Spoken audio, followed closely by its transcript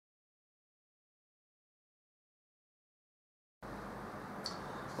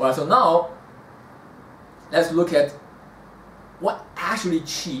Alright, so now let's look at what actually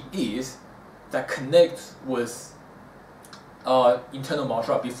qi is that connects with internal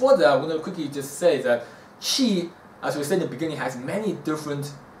martial art. Before that, I'm going to quickly just say that qi, as we said in the beginning, has many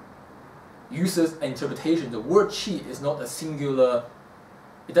different uses and interpretations. The word qi is not a singular,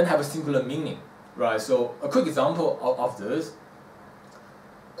 it doesn't have a singular meaning, right? So a quick example of this,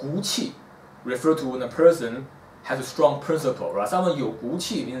 骨气 refer to when a person has a strong principle, right? Someone 有骨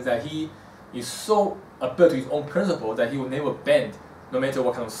气 means that he is so adhered to his own principle that he will never bend, no matter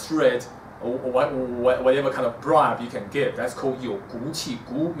what kind of threat or whatever kind of bribe you can give. That's called 有骨气.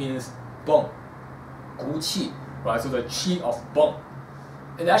 Gu means bone, 骨气, right? So the qi of bone.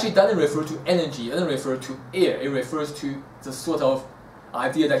 It actually doesn't refer to energy, it doesn't refer to air, it refers to the sort of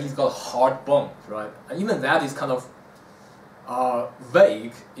idea that he's got hard bones, right? And even that is kind of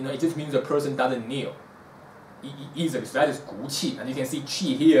vague, it just means the person doesn't kneel easily. So that is 骨气, and you can see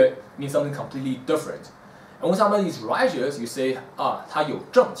qi here means something completely different. And when somebody is righteous, you say, 他有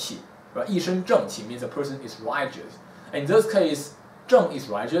正气, right? 一身正气 means the person is righteous. And in this case, 正 is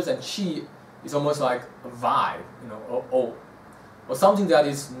righteous and qi is almost like a vibe, or something that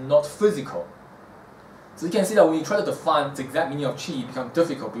is not physical. So you can see that when you try to define the exact meaning of qi, it becomes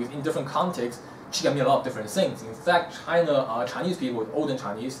difficult because in different contexts, qi can mean a lot of different things. In fact, Chinese people, olden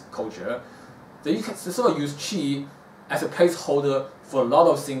Chinese culture, they sort of use qi as a placeholder for a lot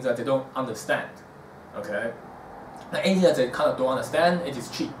of things that they don't understand. Okay, now anything that they kind of don't understand, it is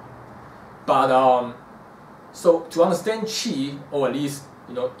qi. But so to understand qi, or at least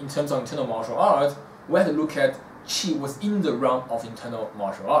in terms of internal martial art, we have to look at qi within the realm of internal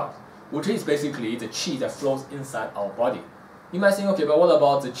martial art, which is basically the qi that flows inside our body. You might think, okay, but what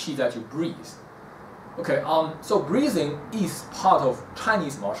about the qi that you breathe? Okay, so breathing is part of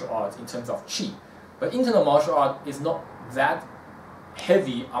Chinese martial arts in terms of qi, but internal martial art is not that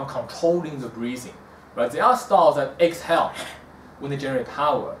heavy on controlling the breathing, right? There are styles that exhale when they generate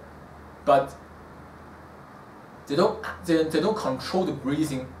power, but they don't control the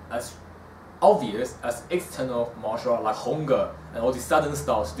breathing as obvious as external martial art like Honga and all these southern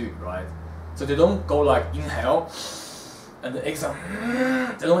styles do, right? So they don't go like inhale and then exhale.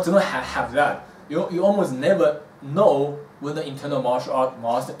 They don't have that. You almost never know when the internal martial art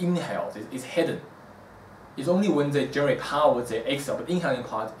master inhales. It's hidden. It's only when they generate power they exhale, but the inhaling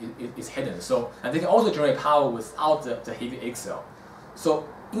part is hidden. So, and they can also generate power without the heavy exhale. So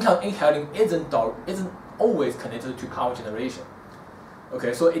inhaling isn't always connected to power generation.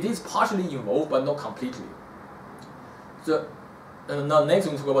 Okay, so it is partially involved, but not completely. So now next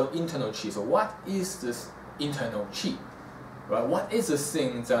we talk about internal qi. So what is this internal qi? Right? What is the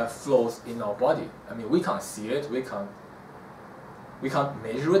thing that flows in our body? I mean, we can't see it, we can't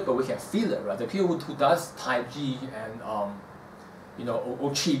measure it, but we can feel it, right? The people who does Tai Chi and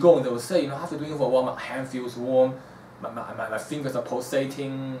or Qi Gong, they will say, after doing it for a while, my hand feels warm, my fingers are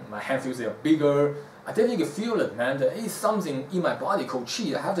pulsating, my hand feels they're bigger. I definitely feel it, man. There is something in my body called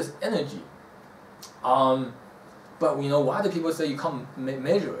qi. I have this energy. But why do people say you can't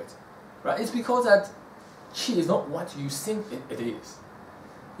measure it? Right? It's because that qi is not what you think it is.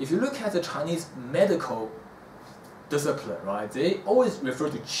 If you look at the Chinese medical discipline, right, they always refer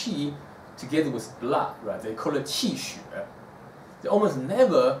to qi together with blood, right? They call it qi xue. They almost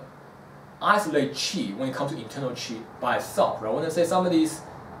never isolate qi when it comes to internal qi by itself, right? When they say somebody's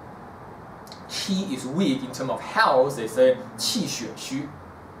qi is weak in terms of health, they say qi xue xu.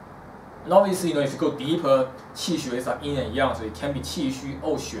 And obviously, if you go deeper, qi xue is like yin and yang, so it can be qi xu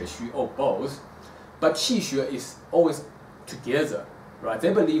or xue xu or both. But qi xue is always together, right?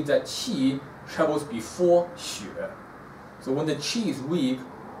 They believe that qi travels before xue. So when the qi is weak,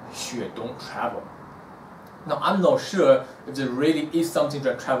 xue don't travel. Now I'm not sure if there really is something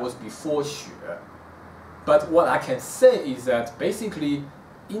that travels before xue. But what I can say is that basically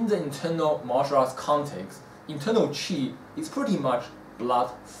in the internal martial arts context, internal qi is pretty much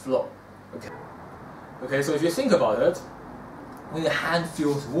blood flow. Okay, so if you think about it, when your hand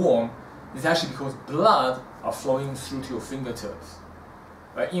feels warm, it's actually because blood are flowing through to your fingertips.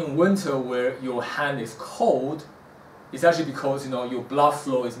 Right? In winter where your hand is cold, it's actually because your blood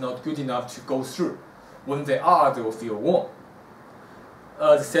flow is not good enough to go through. When they will feel warm.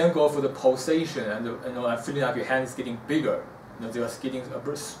 The same goes for the pulsation and feeling like your hand is getting bigger. They are getting a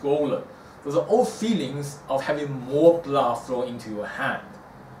bit swollen. Those are all feelings of having more blood flow into your hand.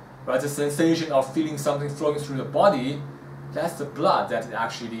 Right? The sensation of feeling something flowing through the body, that's the blood that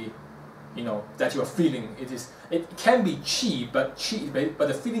actually, that you are feeling. It can be qi, but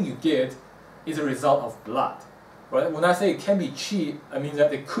the feeling you get is a result of blood. Right? When I say it can be qi, I mean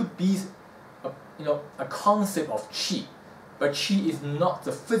that it could be a concept of qi, but qi is not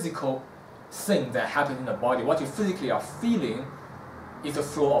the physical thing that happens in the body. What you physically are feeling is the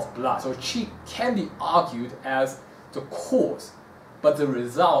flow of blood. So qi can be argued as the cause, but the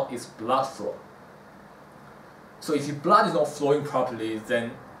result is blood flow. So if your blood is not flowing properly,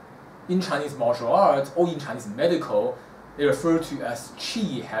 then in Chinese martial arts or in Chinese medical, they refer to as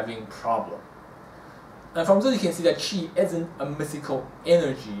qi having problem. And from this you can see that qi isn't a mythical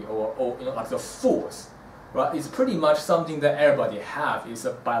energy or like the force, right? It's pretty much something that everybody have. It's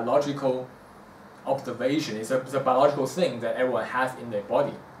a biological observation. It's a biological thing that everyone has in their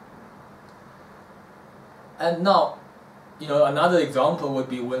body. And now, another example would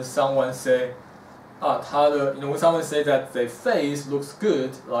be when someone say, when someone say that their face looks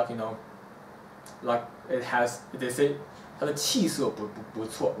good, like it has, they say 它的气色不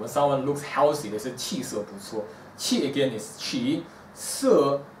错. When someone looks healthy, they say 气色不错. Qi again is qi.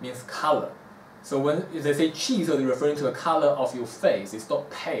 色 means color. So when they say 气色, they're referring to the color of your face. It's not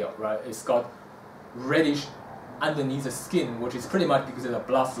pale, right? It's got reddish underneath the skin, which is pretty much because of the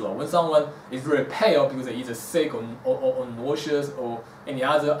blood flow. When someone is very pale because they're either sick or nauseous or any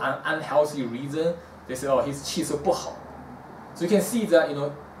other unhealthy reason, they say, oh, his 气色不好. So you can see that,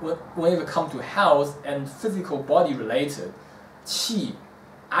 when it comes to health and physical body related, qi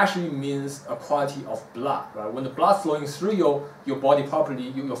actually means a quality of blood, right? When the blood flowing through your body properly,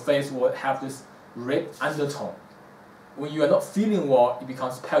 your face will have this red undertone. When you are not feeling well, it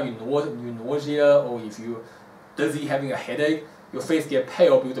becomes pale, you nausea, or if you're dizzy, having a headache, your face gets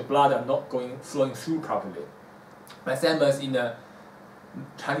pale because the blood are not flowing through properly. And same as in the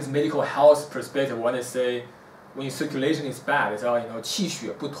Chinese medical health perspective, when they say when your circulation is bad, it's 气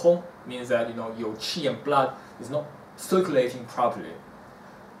血不通, means that your qi and blood is not circulating properly.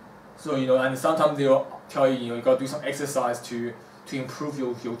 So and sometimes they'll tell you you got to do some exercise to improve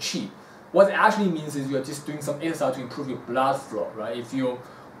your qi. What it actually means is you're just doing some exercise to improve your blood flow, right? If your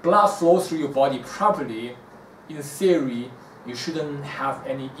blood flows through your body properly, in theory, you shouldn't have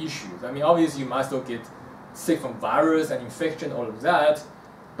any issues. I mean, obviously you might still get sick from virus and infection, all of that,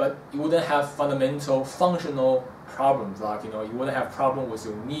 but you wouldn't have fundamental functional problems, like you wouldn't have problem with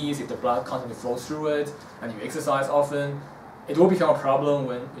your knees if the blood constantly flows through it and you exercise often. It will become a problem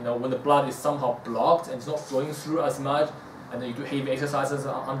when the blood is somehow blocked and it's not flowing through as much, and then you do heavy exercises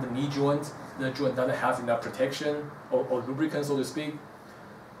on the knee joint, and the joint doesn't have enough protection or lubricant, so to speak.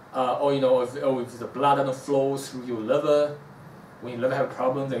 Or if the blood doesn't flow through your liver, when your liver have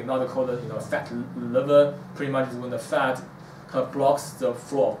problems, they now call it fat liver. Pretty much is when the fat kind of blocks the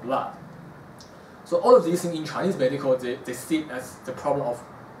flow of blood. So all of these things in Chinese medical, they see it as the problem of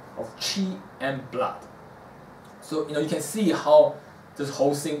qi and blood. So you can see how this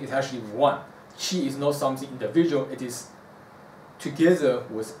whole thing is actually one. Qi is not something individual, it is together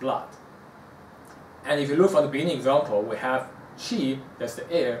with blood. And if you look from the beginning example, we have qi, that's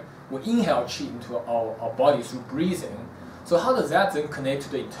the air, we inhale qi into our body through breathing. So how does that then connect to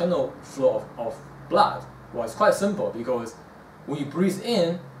the internal flow of blood? Well, it's quite simple, because when you breathe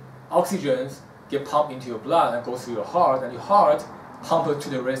in, oxygens get pumped into your blood and go through your heart, and your heart pump it to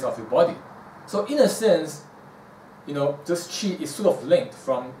the rest of your body. So in a sense, this qi is sort of linked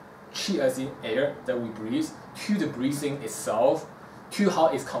from qi as in air that we breathe to the breathing itself, to how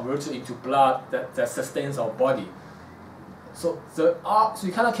it's converted into blood that sustains our body. So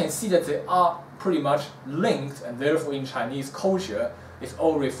you kind of can see that they are pretty much linked, and therefore in Chinese culture, it's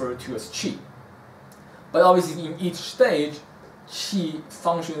all referred to as qi. But obviously in each stage, qi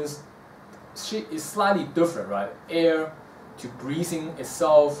is slightly different, right? Air to breathing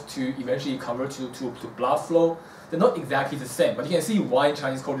itself to eventually convert to blood flow. They're not exactly the same, but you can see why in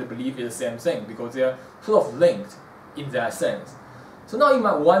Chinese culture believe it's the same thing, because they're sort of linked in that sense. So now you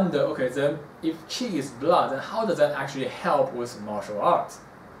might wonder, okay, then if qi is blood, then how does that actually help with martial arts?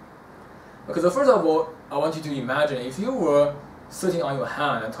 Because first of all, I want you to imagine if you were sitting on your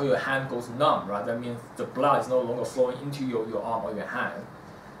hand until your hand goes numb, right? That means the blood is no longer flowing into your arm or your hand.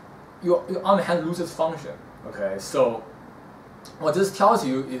 Your arm and hand loses function. Okay, so what this tells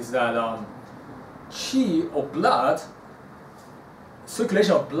you is that qi or blood,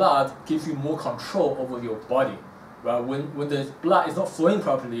 circulation of blood gives you more control over your body. Right? When the blood is not flowing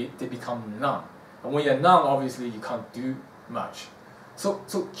properly, they become numb. And when you're numb, obviously you can't do much. So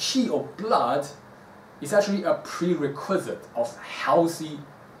qi or blood is actually a prerequisite of healthy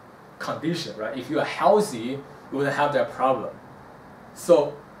condition, right? If you are healthy, you wouldn't have that problem.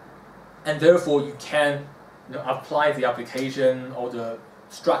 So, and therefore you can apply the application or the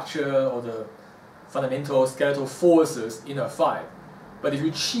structure or the fundamental skeletal forces in a fight. But if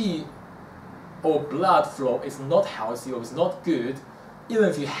your qi or blood flow is not healthy or is not good, even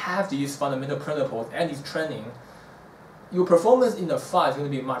if you have these fundamental principles and this training, your performance in a fight is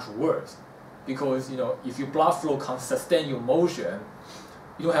going to be much worse, because if your blood flow can't sustain your motion,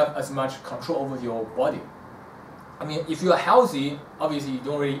 you don't have as much control over your body. I mean, if you are healthy, obviously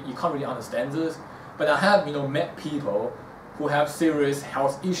you can't really understand this. But I have met people who have serious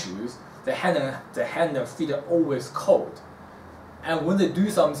health issues. Their hand and feet are always cold, and when they do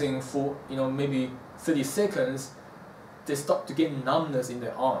something for maybe 30 seconds, they start to get numbness in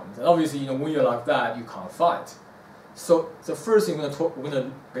their arms. And obviously, when you're like that, you can't fight. So the first thing we're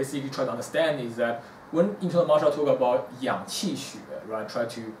gonna basically try to understand is that when internal martial arts talk about 养气血, right, try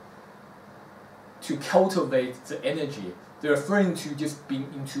to cultivate the energy, they're referring to just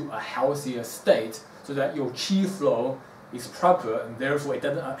being into a healthier state so that your qi flow is proper, and therefore it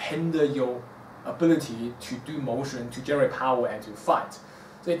doesn't hinder your ability to do motion, to generate power, and to fight.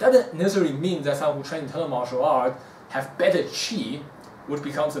 So it doesn't necessarily mean that someone who trains internal martial art have better qi, which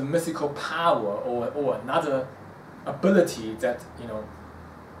becomes a mystical power or another ability that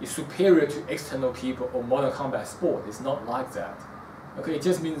is superior to external people or modern combat sport. It's not like that. Okay, it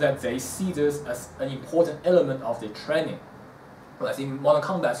just means that they see this as an important element of their training. Whereas in modern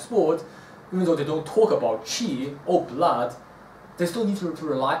combat sport, even though they don't talk about qi or blood, they still need to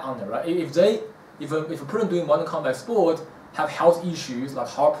rely on it, right? If a person doing modern combat sport have health issues like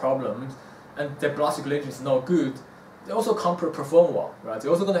heart problems and their blood circulation is not good, they also can't perform well, right? They're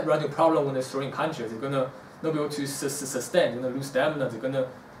also going to run into a problem when they're throwing punches. They're going to not be able to sustain. They're going to lose stamina. They're going to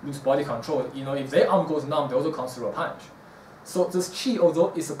lose body control. If their arm goes numb, they also can't throw a punch. So this qi,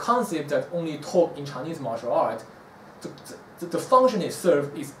 although it's a concept that only taught in Chinese martial art, the function it serves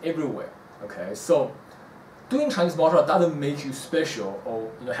is everywhere. Okay, so doing Chinese martial art doesn't make you special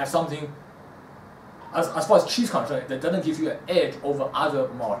or have something. As far as qi is concerned, that doesn't give you an edge over other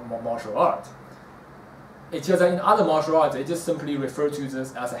martial arts. It's just that in other martial arts, they just simply refer to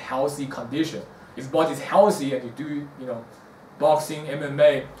this as a healthy condition. If your body is healthy and you do, boxing,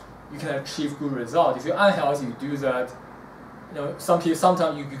 MMA, you can achieve good results. If you're unhealthy, you do that.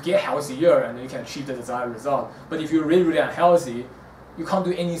 Sometimes you get healthier and you can achieve the desired result. But if you're really, really unhealthy, you can't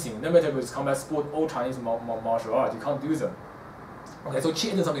do anything. No matter if it's combat sport or Chinese martial arts, you can't do them. Okay, so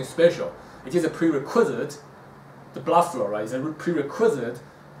qi isn't something special. It is a prerequisite, the blood flow, right? It's a prerequisite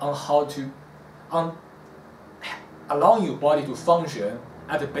on allowing your body to function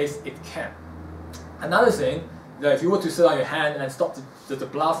at the best it can. Another thing, that if you were to sit on your hand and stop the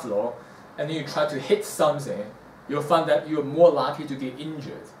blood flow, and then you try to hit something, you'll find that you're more likely to get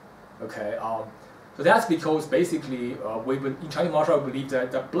injured. Okay, so that's because basically in Chinese martial art we believe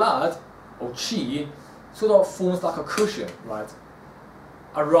that the blood or qi sort of forms like a cushion, right,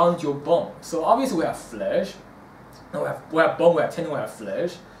 around your bone. So obviously we have flesh, we have bone, we have tendon, we have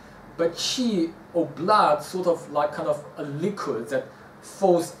flesh, but qi or blood sort of like kind of a liquid that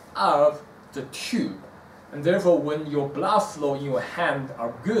falls out of the tube, and therefore when your blood flow in your hand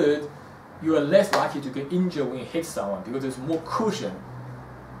are good, you are less likely to get injured when you hit someone because there's more cushion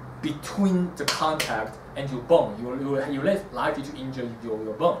between the contact and your bone. You're less likely to injure your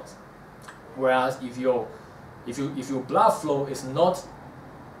bones. Whereas if your blood flow is not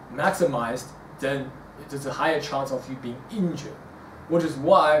maximized, then there's a higher chance of you being injured. Which is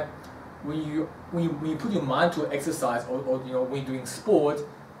why when you put your mind to exercise or when you're doing sport,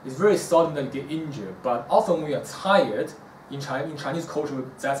 it's very seldom that you get injured. But often when you're tired, in Chinese culture,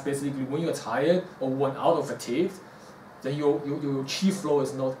 that's basically when you're tired or worn out or fatigued, then your qi flow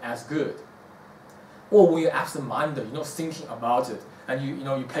is not as good. Or when you're absent-minded, you're not thinking about it, and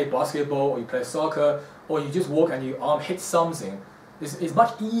you play basketball or you play soccer or you just walk and your arm hits something, it's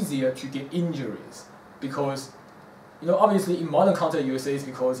much easier to get injuries because obviously in modern context you would say it's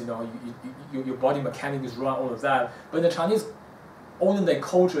because your body mechanics is wrong, all of that. But in the Chinese olden day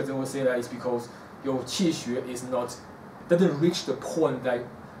culture, they will say that it's because your qi xue doesn't reach the point that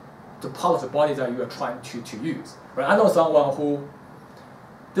the part of the body that you are trying to use. Right? I know someone who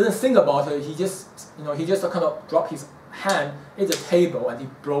didn't think about it. He just kind of dropped his hand at the table and he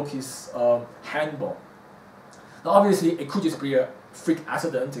broke his hand bone. Now obviously it could just be a freak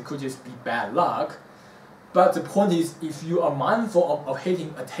accident. It could just be bad luck. But the point is, if you are mindful of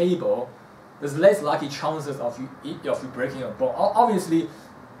hitting a table, there's less likely chances of you breaking a bone. Obviously,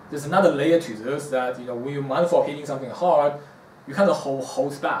 there's another layer to this that when you're mindful of hitting something hard, you kind of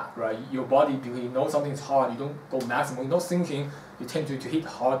hold back, right? Your body, because you know something's hard, you don't go maximum. You're not thinking, you tend to hit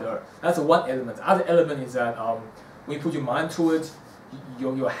harder. That's one element. The other element is that when you put your mind to it,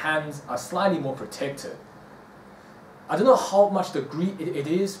 your hands are slightly more protected. I don't know how much degree it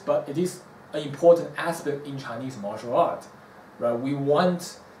is, but it is an important aspect in Chinese martial art, right? We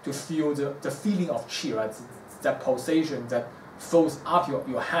want to feel the feeling of qi, right? That pulsation that flows up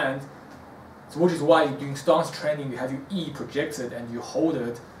your hand. So which is why doing stance training, you have your E projected and you hold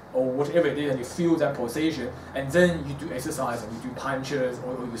it, or whatever it is, and you feel that pulsation, and then you do exercise and you do punches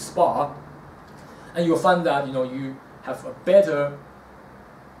or you spar, and you'll find that you have a better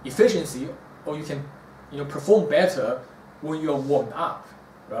efficiency, or you can perform better when you are warmed up,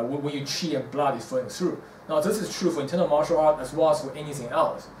 right? When your chi and blood is flowing through. Now this is true for internal martial art as well as for anything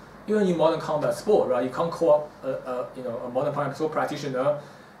else. Even in modern combat sport, right? You can't call up a modern combat sport practitioner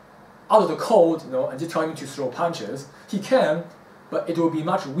out of the cold, and just tell him to throw punches. He can, but it will be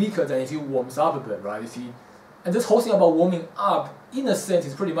much weaker than if he warms up a bit, right? And this whole thing about warming up, in a sense,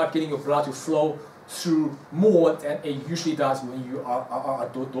 is pretty much getting your blood to flow through more than it usually does when you are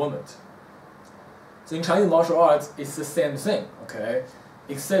dormant. So in Chinese martial arts, it's the same thing, okay?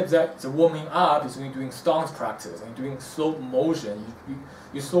 Except that the warming up is when you're doing stance practice and you're doing slow motion.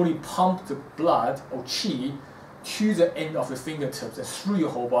 You slowly pump the blood or qi to the end of your fingertips and through your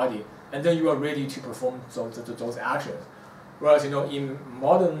whole body, and then you are ready to perform those actions. Whereas in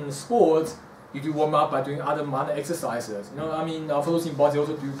modern sports, you do warm up by doing other minor exercises. For those in body, they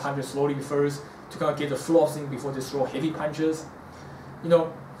also do punches slowly first to kind of get the flow of things before they throw heavy punches.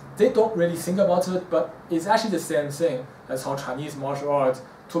 They don't really think about it, but it's actually the same thing as how Chinese martial arts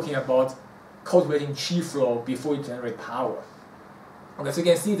talking about cultivating qi flow before you generate power. Okay, so you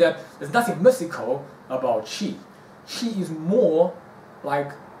can see that there's nothing mystical about qi. Qi is more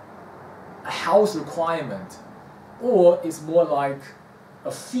like a health requirement, or it's more like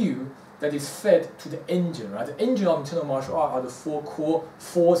a fuel that is fed to the engine, right? The engine of internal martial art are the four core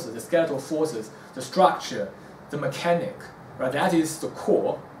forces, the skeletal forces, the structure, the mechanic, right? That is the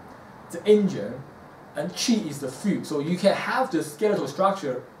core, the engine, and qi is the fuel. So you can have the skeletal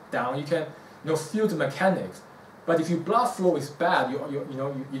structure down, you can feel the mechanics, but if your blood flow is bad,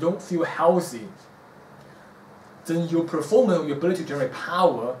 you don't feel healthy, then your performance, your ability to generate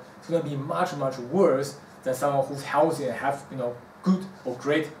power is going to be much, much worse than someone who's healthy and have good or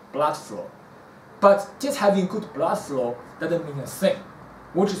great blood flow. But just having good blood flow doesn't mean a thing,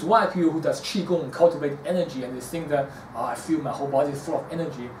 which is why people who does qigong cultivate energy and they think that I feel my whole body is full of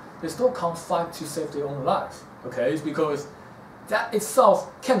energy, they still can't fight to save their own life. Okay, it's because that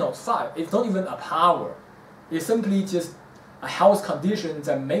itself cannot fight. It's not even a power. It's simply just a health condition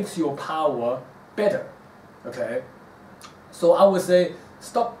that makes your power better. Okay, so I would say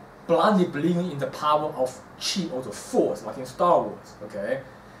stop blindly believing in the power of qi or the force, like in Star Wars. Okay,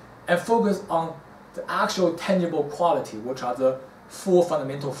 and focus on the actual tangible quality, which are the four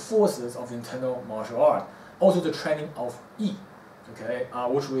fundamental forces of internal martial art. Also the training of yi, okay,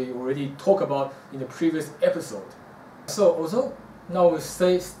 which we already talked about in the previous episode. So although now we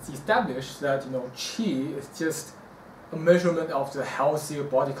established that qi is just a measurement of the healthy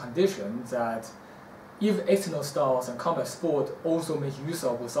body condition that even external styles and combat sport also make use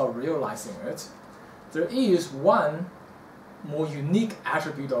of without realizing it, there is one more unique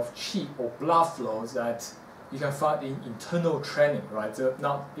attribute of qi or blood flow that you can find in internal training, right?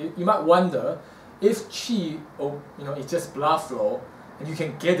 Now you might wonder if qi or it's just blood flow and you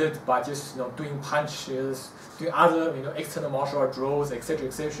can get it by just doing punches, doing other external martial art drills, etc.,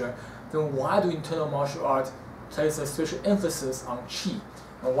 etc. Then why do internal martial art place a special emphasis on qi?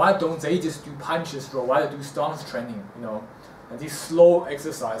 And why don't they just do punches, or why they do stance training, and these slow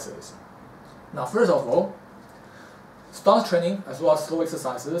exercises? Now, first of all, stance training as well as slow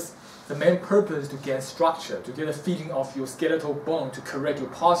exercises, the main purpose is to gain structure, to get a feeling of your skeletal bone, to correct your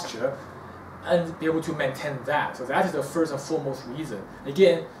posture, and be able to maintain that. So that is the first and foremost reason.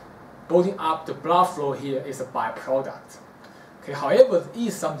 Again, building up the blood flow here is a byproduct. Okay, however, there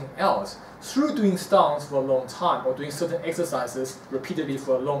is something else. Through doing stance for a long time or doing certain exercises repeatedly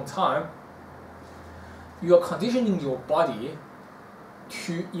for a long time, you are conditioning your body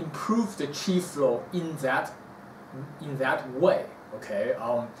to improve the qi flow in that way. Okay,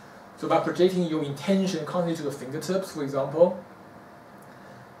 so by projecting your intention constantly to the fingertips, for example,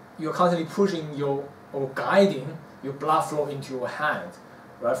 you're constantly pushing or guiding your blood flow into your hand.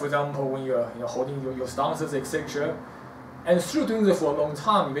 Right? For example, when you're holding your stances, etc. And through doing this for a long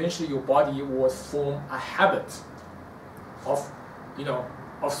time, eventually your body will form a habit of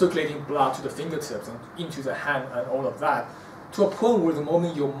circulating blood to the fingertips and into the hand and all of that, to a point where the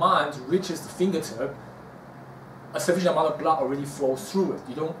moment your mind reaches the fingertip, a sufficient amount of blood already flows through it.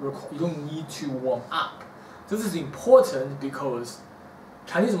 You don't need to warm up. This is important because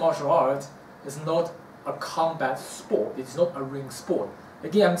Chinese martial art is not a combat sport. It's not a ring sport.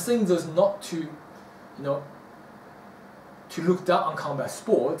 Again, I'm saying this not to look down on combat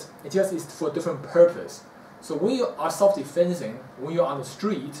sport. It just is for a different purpose. So when you are self-defending, when you're on the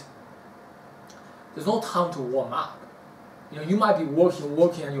street, there's no time to warm up. you might be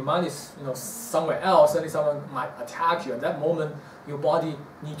working, and your mind is, somewhere else, and someone might attack you. At that moment, your body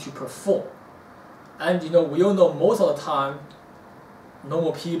needs to perform. And, we all know most of the time,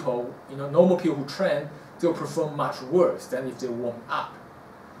 normal people who train, they'll perform much worse than if they warm up.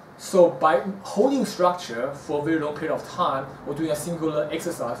 So by holding structure for a very long period of time, or doing a singular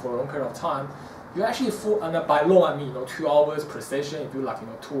exercise for a long period of time, you actually and by long I mean 2 hours per session. If you like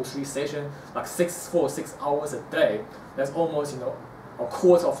 2 or 3 sessions, like 4 or 6 hours a day, that's almost a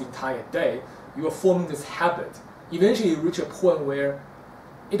quarter of the entire day. You are forming this habit. Eventually you reach a point where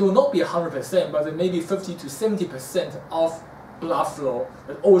it will not be 100%, but there may be 50 to 70% of blood flow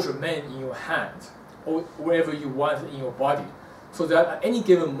that always remain in your hand or wherever you want in your body. So that at any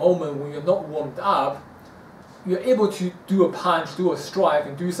given moment when you're not warmed up, you're able to do a punch, do a strike,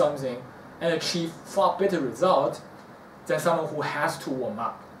 and do something and achieve far better result than someone who has to warm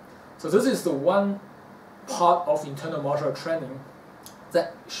up. So this is the one part of internal martial art training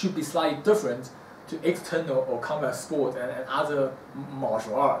that should be slightly different to external or combat sport and other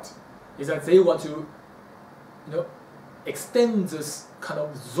martial arts, is that they want to extend this kind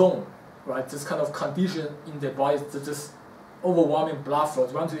of zone, right? This kind of condition in their bodies, this overwhelming blood flow.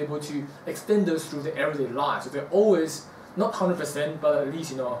 They want to be able to extend this through the everyday life. So they're always not 100%, but at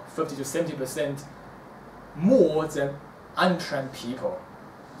least 50 to 70% more than untrained people.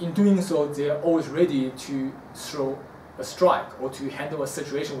 In doing so, they are always ready to throw a strike or to handle a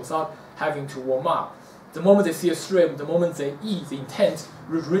situation without having to warm up. The moment they see a stream, the moment they eat, the intent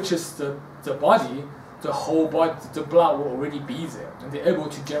reaches the body, the whole body, the blood will already be there, and they're able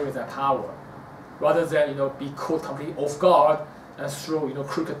to generate that power, rather than be caught completely off guard and throw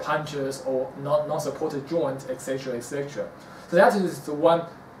crooked punches or non-supported joints, etc., etc. So that is the one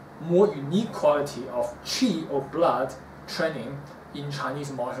more unique quality of qi or blood training in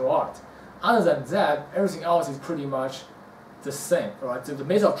Chinese martial art. Other than that, everything else is pretty much the same. Right? The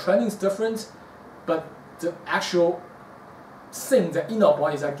method of training is different, but the actual thing that in our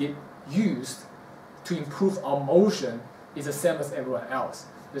bodies that get used to improve our motion is the same as everyone else.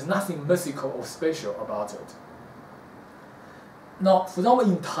 There's nothing mystical or special about it. Now, for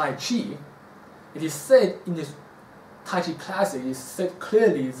example, in Tai Chi, it is said in this Tai Chi classic, it is said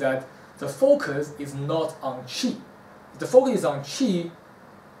clearly that the focus is not on qi. If the focus is on qi,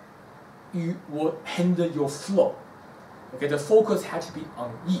 you will hinder your flow. Okay, the focus has to be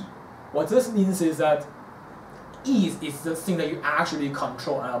on yi. What this means is that yi is the thing that you actually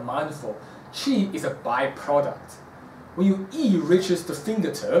control and are mindful. Qi is a byproduct. When your yi reaches the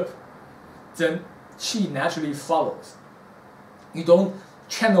fingertip, then qi naturally follows. You don't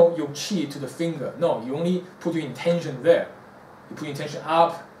channel your qi to the finger. No, you only put your intention there. You put your intention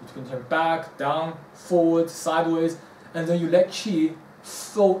up, you put your intention back, down, forward, sideways, and then you let qi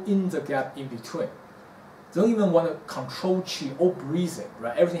flow in the gap in between. You don't even want to control qi or breathing,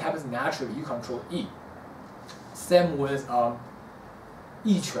 right? Everything happens naturally. You control yi. Same with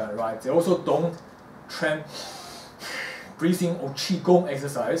yi quan, right? They also don't train breathing or qi gong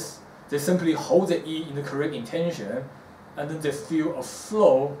exercise. They simply hold the yi in the correct intention, and then they feel a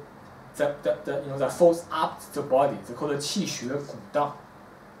flow that flows up the body. They call it qi xue gu dang.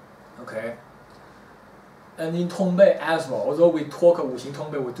 Okay. And in Tongbei as well, although we talk about Wuxing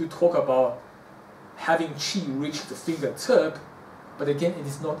Tongbei, we do talk about having qi reach the fingertip, but again, it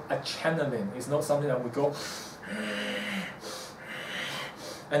is not a channeling. It's not something that we go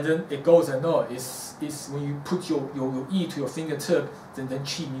and then it goes and no. It's when you put your yi to your fingertip, then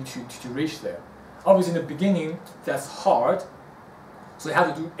qi needs to reach there. Obviously, in the beginning, that's hard, so you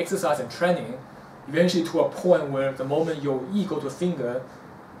have to do exercise and training, eventually to a point where the moment your yi go to a finger,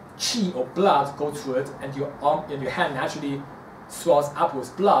 qi or blood go to it, and your arm and your hand naturally swells up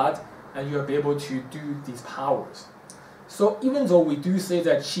with blood, and you'll be able to do these powers. So even though we do say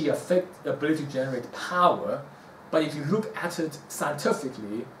that qi affects the ability to generate power, but if you look at it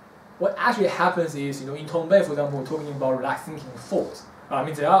scientifically, what actually happens is, in Tongbei, for example, we're talking about relaxed thinking force. I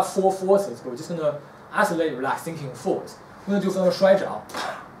mean, there are 4 forces, but we're just going to isolate relaxed thinking force. We're going to do some shuai zhao.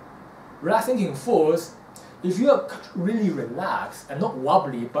 Relaxed thinking force, if you are really relaxed and not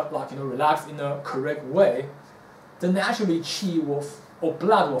wobbly, but relaxed in a correct way, then naturally qi or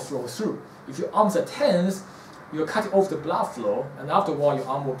blood will flow through. If your arms are tense, you're cutting off the blood flow, and after a while your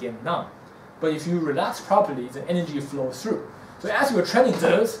arm will get numb. But if you relax properly, the energy flows through. So as you're training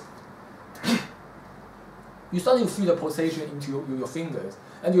this, you start to feel the pulsation into your fingers,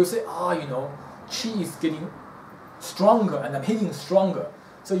 and you'll say, qi is getting stronger, and I'm hitting stronger.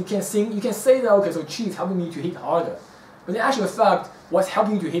 So you can say that, okay, so qi is helping me to hit harder. But in actual fact, what's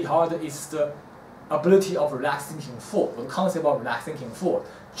helping you to hit harder is the ability of relaxed thinking force, or the concept of relaxed thinking force.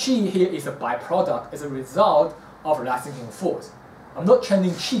 Qi here is a byproduct, as a result of relaxing force. I'm not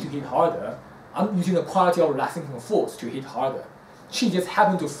channeling qi to hit harder. I'm using the quality of relaxing force to hit harder. Qi just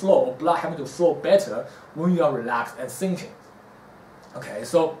happen to flow, or blood happen to flow better when you are relaxed and thinking. Okay,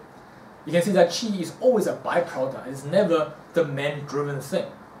 so you can see that qi is always a byproduct. It's never the main-driven thing.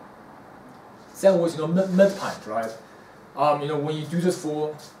 Same with midpoint, right? When you do this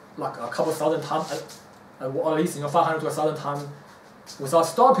for like a couple thousand times, or at least 500 to 1,000 times, without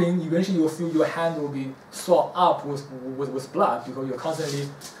stopping, eventually you'll feel your hand will be swelled up with blood because you're constantly,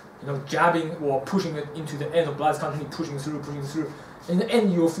 jabbing or pushing it into the end of blood, is constantly pushing through. In the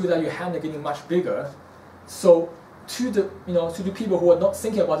end, you'll feel that your hand is getting much bigger. So to the people who are not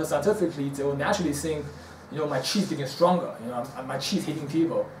thinking about it scientifically, they will naturally think, my chi is getting stronger. My chi is hitting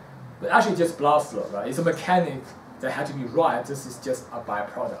people. But actually, just blood flow, right? It's a mechanic that had to be right. This is just a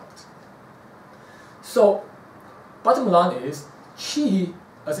byproduct. So, bottom line is, qi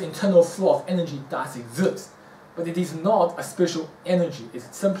as an internal flow of energy does exist, but it is not a special energy.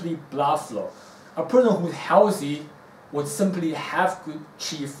 It's simply blood flow. A person who is healthy would simply have good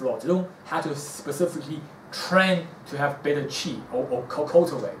qi flow. They don't have to specifically train to have better qi or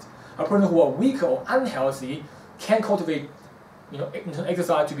cultivate. A person who are weaker or unhealthy can cultivate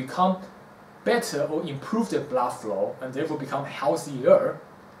exercise to become better or improve their blood flow and therefore become healthier.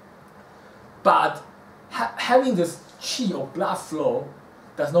 But having this qi or blood flow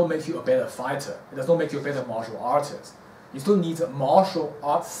does not make you a better fighter. It does not make you a better martial artist. You still need the martial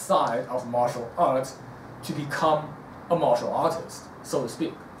art side of martial arts to become a martial artist, so to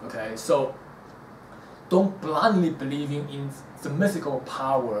speak. Okay, so don't blindly believing in the mythical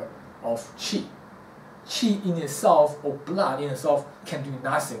power of qi. Qi in itself or blood in itself can do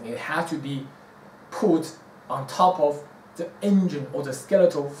nothing. It has to be put on top of the engine or the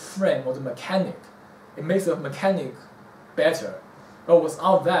skeletal frame or the mechanic. It makes the mechanic better. But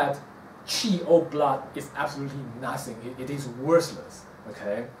without that, qi or blood is absolutely nothing. It is worthless.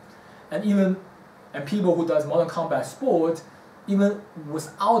 Okay, and people who does modern combat sport, even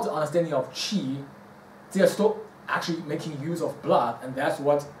without the understanding of qi, they are still actually making use of blood, and that's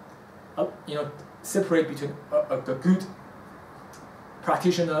what separate between a good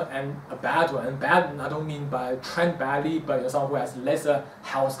practitioner and a bad one. And bad, I don't mean by trained badly, but someone who has lesser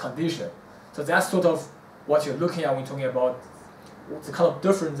health condition. So that's sort of what you're looking at when you're talking about the kind of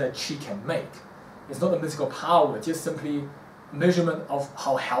difference that qi can make. It's not a mystical power, it's just simply measurement of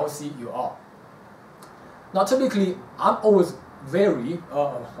how healthy you are. Now typically, I'm always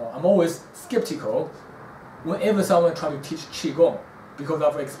skeptical whenever someone tries to teach qigong, because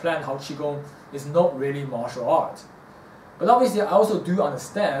I've explained how qigong is not really martial art. But obviously, I also do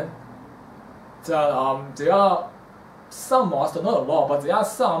understand that there are some masters, not a lot, but there are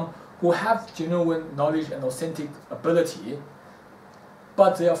some who have genuine knowledge and authentic ability,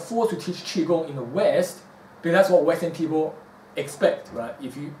 but they are forced to teach qigong in the West because that's what Western people expect, right?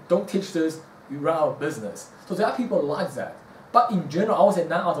 If you don't teach this, you run out of business. So there are people like that. But in general, I would say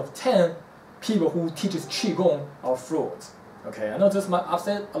 9 out of 10 people who teaches qigong are frauds. Okay, I know this might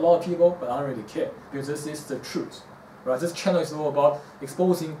upset a lot of people, but I don't really care because this is the truth. Right? This channel is all about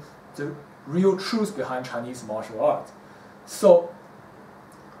exposing the real truth behind Chinese martial art. So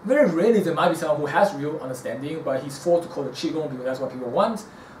very rarely there might be someone who has real understanding, but he's forced to call it qigong because that's what people want.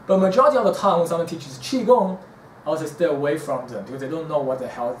 But majority of the time when someone teaches qigong, I would say stay away from them because they don't know what the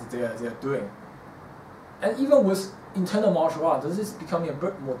hell they're doing. And even with internal martial art, this is becoming a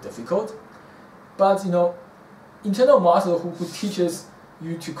bit more difficult. But internal master who teaches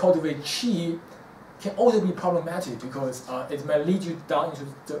you to cultivate qi can also be problematic because it may lead you down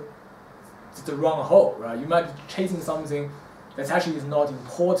into the wrong hole, right? You might be chasing something that actually is not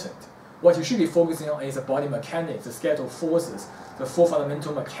important. What you should be focusing on is the body mechanics, the skeletal forces, the 4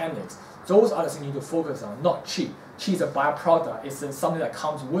 fundamental mechanics. Those are the things you need to focus on, not qi. Qi is a byproduct. It's something that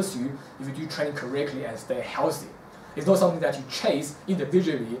comes with you if you do training correctly and stay healthy. It's not something that you chase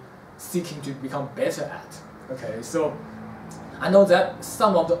individually, seeking to become better at. Okay, so I know that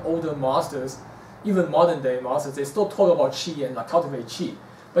some of the older masters, even modern day masters, they still talk about qi and cultivate qi.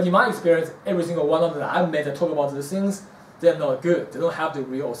 But in my experience, every single one of them that I've met that talk about these things, they're not good. They don't have the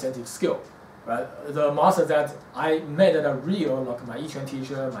real authentic skill. Right? The masters that I met that are real, like my Yiquan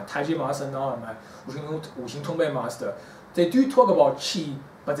teacher, my Taiji master now, and my Wuxing Tongbei master, they do talk about qi,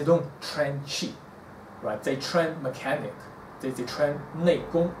 but they don't train qi. Right? They train mechanic. They train 内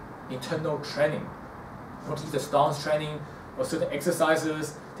功, internal training. Either stance training or certain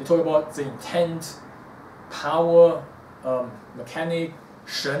exercises. They talk about the intent, power, mechanic,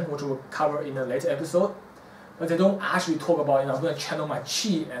 shen, which we'll cover in a later episode. But they don't actually talk about, I'm going to channel my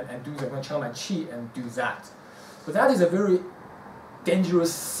qi and do that. I'm going to channel my qi and do that. But that is a very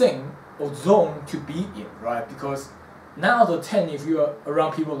dangerous thing or zone to be in, right? Because 9 out of 10, if you're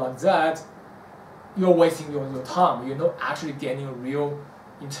around people like that, you're wasting your time. You're not actually gaining real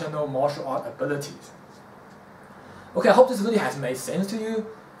internal martial art abilities. Okay, I hope this video has made sense to you. If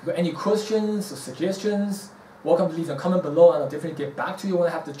you've got any questions or suggestions, welcome to leave a comment below, and I'll definitely get back to you when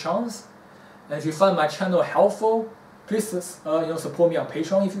I have the chance. And if you find my channel helpful, please support me on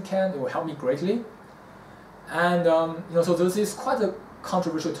Patreon if you can. It will help me greatly. And so this is quite a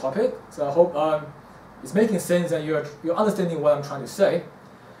controversial topic. So I hope it's making sense and you're understanding what I'm trying to say.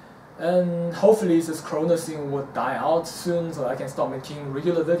 And hopefully this corona thing will die out soon, so I can start making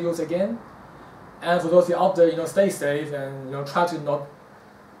regular videos again. And for those of you out there, stay safe and try to not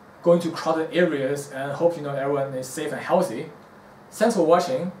go into crowded areas, and hope everyone is safe and healthy. Thanks for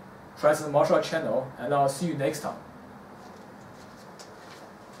watching TriEssence Martial Art channel, and I'll see you next time.